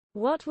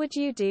What would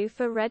you do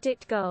for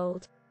Reddit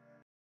Gold?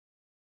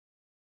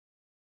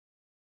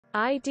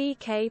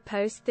 IDK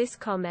post this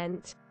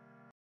comment.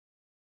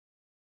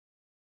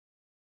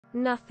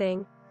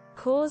 Nothing.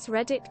 Cause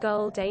Reddit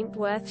Gold ain't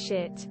worth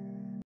shit.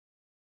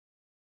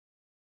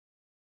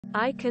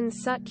 I can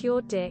suck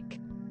your dick.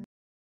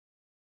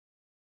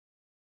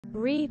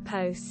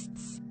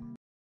 Reposts.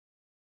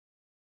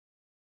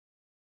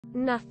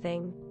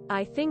 Nothing.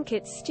 I think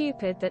it's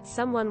stupid that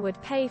someone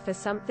would pay for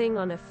something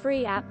on a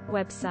free app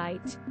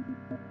website.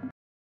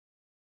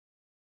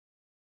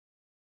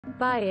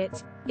 Buy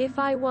it, if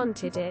I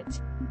wanted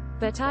it.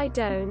 But I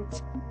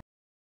don't.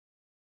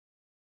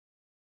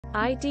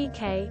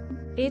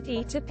 IDK, I'd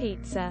eat a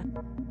pizza.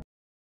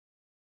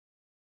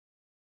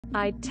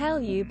 I'd tell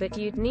you, but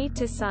you'd need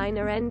to sign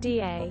a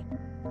NDA.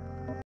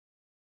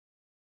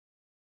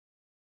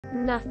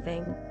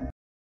 Nothing.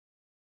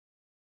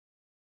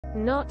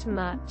 Not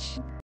much.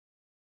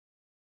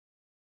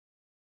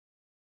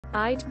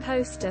 I'd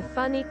post a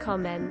funny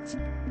comment.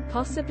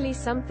 Possibly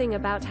something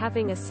about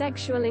having a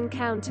sexual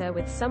encounter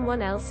with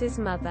someone else's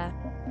mother.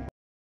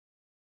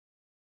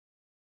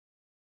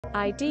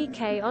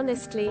 IDK,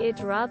 honestly, I'd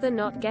rather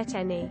not get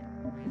any.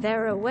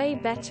 There are way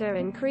better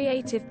and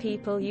creative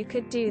people you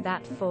could do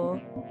that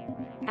for.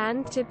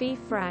 And to be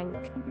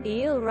frank,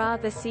 I'll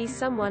rather see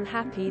someone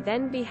happy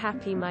than be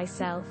happy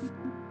myself.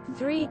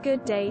 3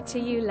 good day to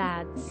you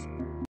lads.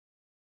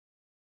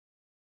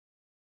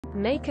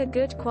 Make a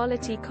good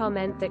quality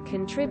comment that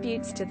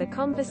contributes to the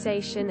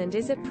conversation and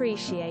is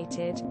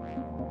appreciated.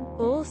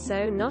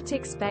 Also, not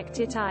expect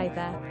it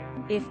either.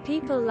 If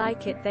people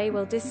like it, they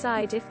will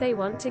decide if they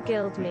want to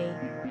gild me.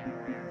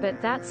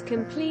 But that's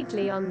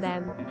completely on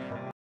them.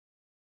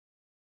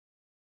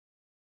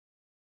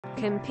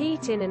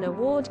 Compete in an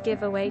award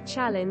giveaway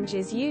challenge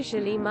is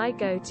usually my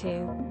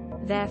go-to.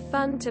 They're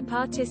fun to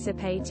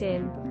participate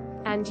in.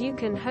 And you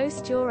can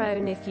host your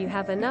own if you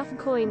have enough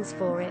coins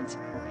for it.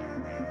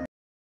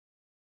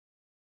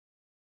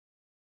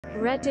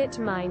 Reddit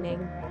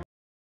mining.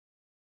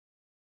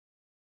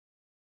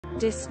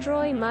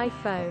 Destroy my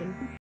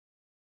phone.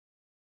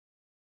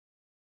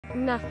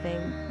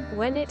 Nothing.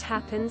 When it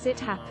happens, it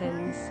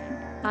happens.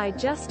 I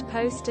just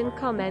post and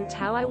comment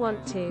how I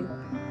want to.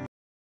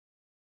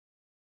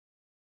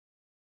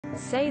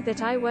 Say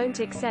that I won't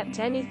accept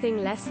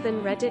anything less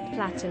than Reddit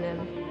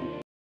Platinum.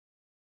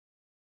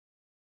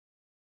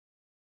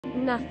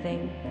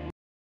 Nothing.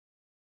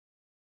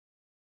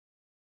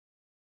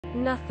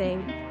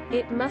 Nothing.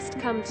 It must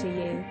come to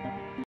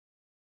you.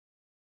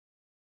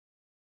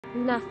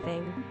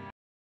 Nothing.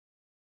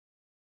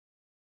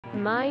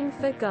 Mine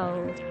for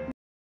gold.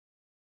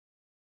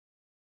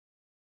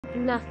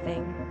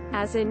 Nothing.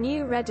 As a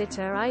new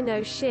Redditor, I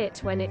know shit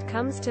when it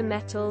comes to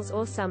metals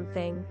or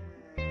something.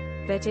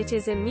 But it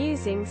is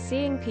amusing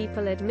seeing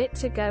people admit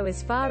to go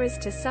as far as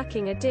to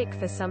sucking a dick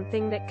for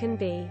something that can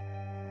be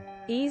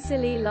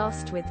easily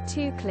lost with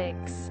 2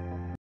 clicks.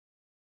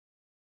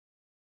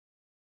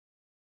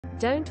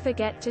 Don't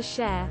forget to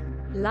share,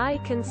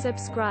 like and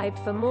subscribe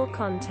for more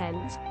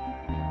content.